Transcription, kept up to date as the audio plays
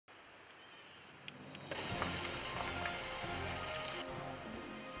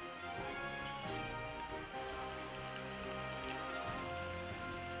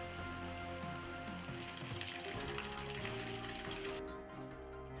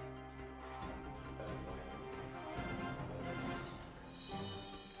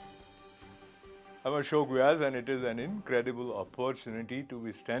I'm Ashok Vyas, and it is an incredible opportunity to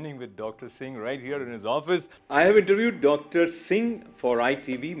be standing with Dr. Singh right here in his office. I have interviewed Dr. Singh for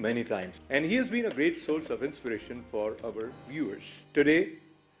ITV many times, and he has been a great source of inspiration for our viewers. Today,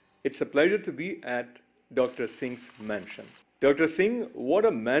 it's a pleasure to be at Dr. Singh's mansion. Dr. Singh, what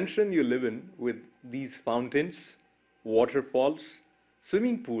a mansion you live in with these fountains, waterfalls,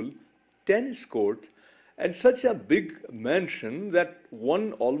 swimming pool, tennis court, and such a big mansion that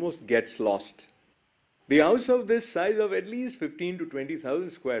one almost gets lost. The house of this size of at least 15 to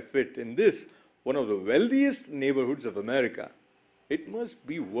 20,000 square feet in this, one of the wealthiest neighborhoods of America, it must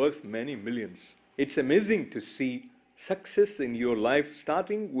be worth many millions. It's amazing to see success in your life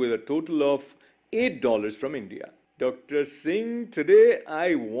starting with a total of $8 from India. Dr. Singh, today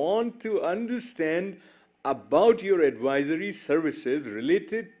I want to understand about your advisory services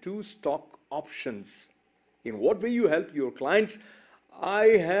related to stock options. In what way you help your clients? I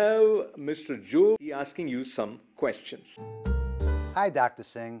have Mr. Joe asking you some questions. Hi, Dr.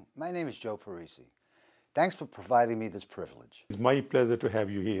 Singh. My name is Joe Parisi. Thanks for providing me this privilege. It's my pleasure to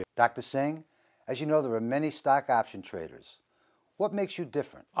have you here. Dr. Singh, as you know, there are many stock option traders. What makes you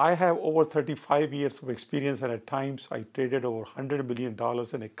different? I have over 35 years of experience, and at times I traded over $100 million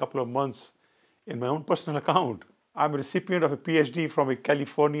in a couple of months in my own personal account. I'm a recipient of a PhD from a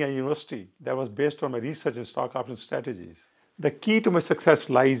California university that was based on my research in stock option strategies. The key to my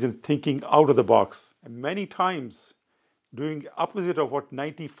success lies in thinking out of the box, and many times doing the opposite of what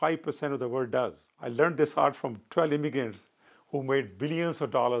 95% of the world does. I learned this art from 12 immigrants who made billions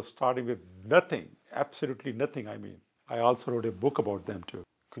of dollars starting with nothing, absolutely nothing, I mean. I also wrote a book about them too.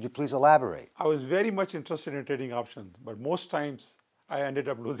 Could you please elaborate? I was very much interested in trading options, but most times I ended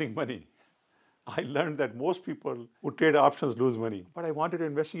up losing money. I learned that most people who trade options lose money, but I wanted to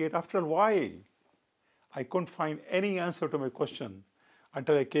investigate after all why. I couldn't find any answer to my question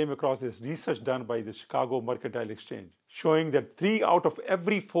until I came across this research done by the Chicago Mercantile Exchange, showing that 3 out of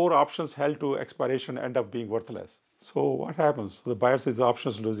every 4 options held to expiration end up being worthless. So what happens? The buyer says the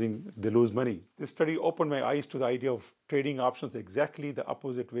options losing, they lose money. This study opened my eyes to the idea of trading options exactly the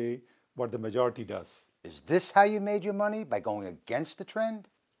opposite way what the majority does. Is this how you made your money, by going against the trend?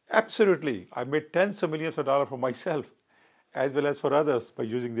 Absolutely. I made tens of millions of dollars for myself as well as for others by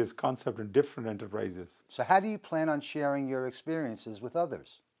using this concept in different enterprises. So how do you plan on sharing your experiences with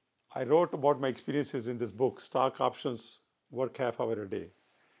others? I wrote about my experiences in this book, Stock Options Work Half Hour a Day.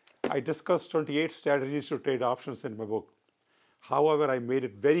 I discussed 28 strategies to trade options in my book. However, I made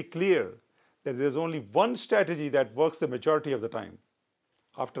it very clear that there's only one strategy that works the majority of the time.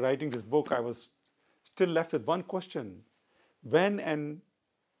 After writing this book, I was still left with one question: when and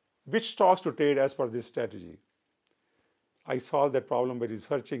which stocks to trade as per this strategy? I solved that problem by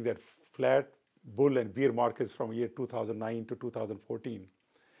researching that flat, bull, and bear markets from year 2009 to 2014.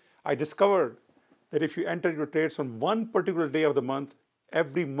 I discovered that if you enter your trades on one particular day of the month,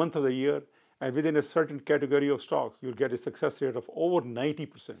 every month of the year, and within a certain category of stocks, you'll get a success rate of over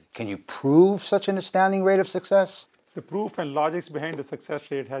 90%. Can you prove such an astounding rate of success? The proof and logics behind the success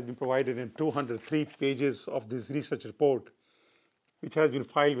rate has been provided in 203 pages of this research report, which has been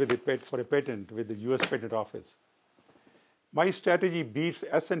filed with for a patent with the US Patent Office. My strategy beats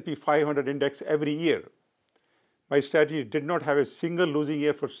S&P 500 index every year. My strategy did not have a single losing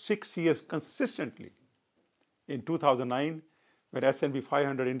year for 6 years consistently. In 2009, when S&P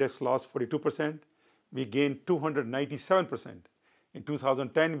 500 index lost 42%, we gained 297%. In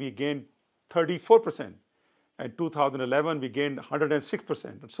 2010, we gained 34%. In 2011, we gained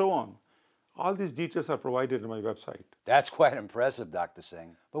 106%, and so on. All these details are provided on my website. That's quite impressive, Dr.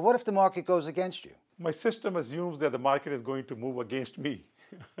 Singh. But what if the market goes against you? My system assumes that the market is going to move against me.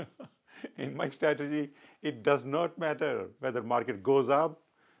 In my strategy, it does not matter whether market goes up,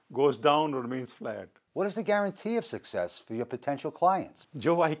 goes down, or remains flat. What is the guarantee of success for your potential clients?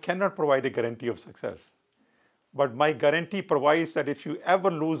 Joe, I cannot provide a guarantee of success. But my guarantee provides that if you ever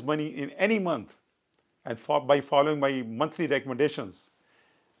lose money in any month, and by following my monthly recommendations,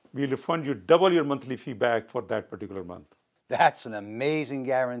 we'll refund you double your monthly fee back for that particular month. That's an amazing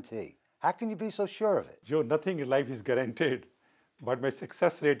guarantee. How can you be so sure of it? Joe, nothing in life is guaranteed, but my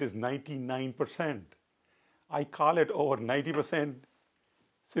success rate is 99%. I call it over 90%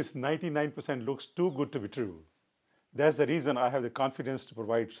 since 99% looks too good to be true. That's the reason I have the confidence to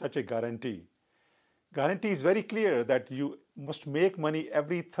provide such a guarantee. Guarantee is very clear that you must make money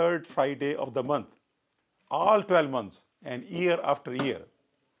every 3rd Friday of the month, all 12 months and year after year.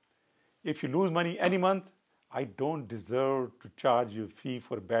 If you lose money any month, I don't deserve to charge you a fee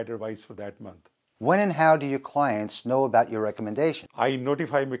for bad advice for that month. When and how do your clients know about your recommendation? I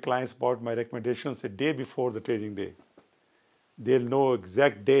notify my clients about my recommendations a day before the trading day. They'll know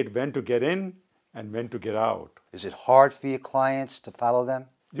exact date when to get in and when to get out. Is it hard for your clients to follow them?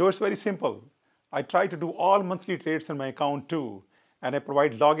 Joe, it's very simple. I try to do all monthly trades in my account too, and I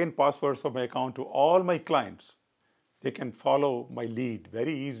provide login passwords of my account to all my clients. They can follow my lead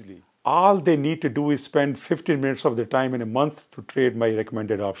very easily. All they need to do is spend 15 minutes of their time in a month to trade my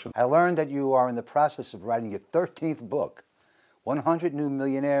recommended options. I learned that you are in the process of writing your 13th book, 100 New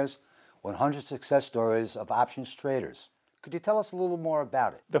Millionaires, 100 Success Stories of Options Traders. Could you tell us a little more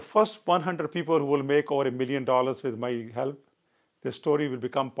about it? The first 100 people who will make over $1 million with my help, their story will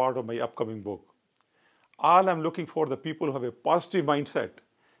become part of my upcoming book. All I'm looking for the people who have a positive mindset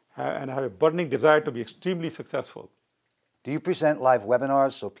and have a burning desire to be extremely successful. Do you present live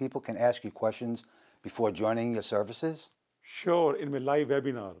webinars so people can ask you questions before joining your services? Sure, in my live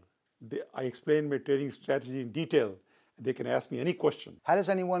webinar, I explain my trading strategy in detail. They can ask me any question. How does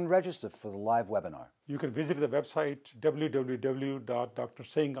anyone register for the live webinar? You can visit the website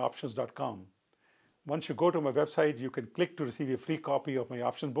www.drsinghoptions.com. Once you go to my website, you can click to receive a free copy of my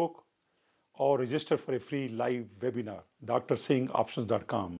option book or register for a free live webinar, drsinghoptions.com.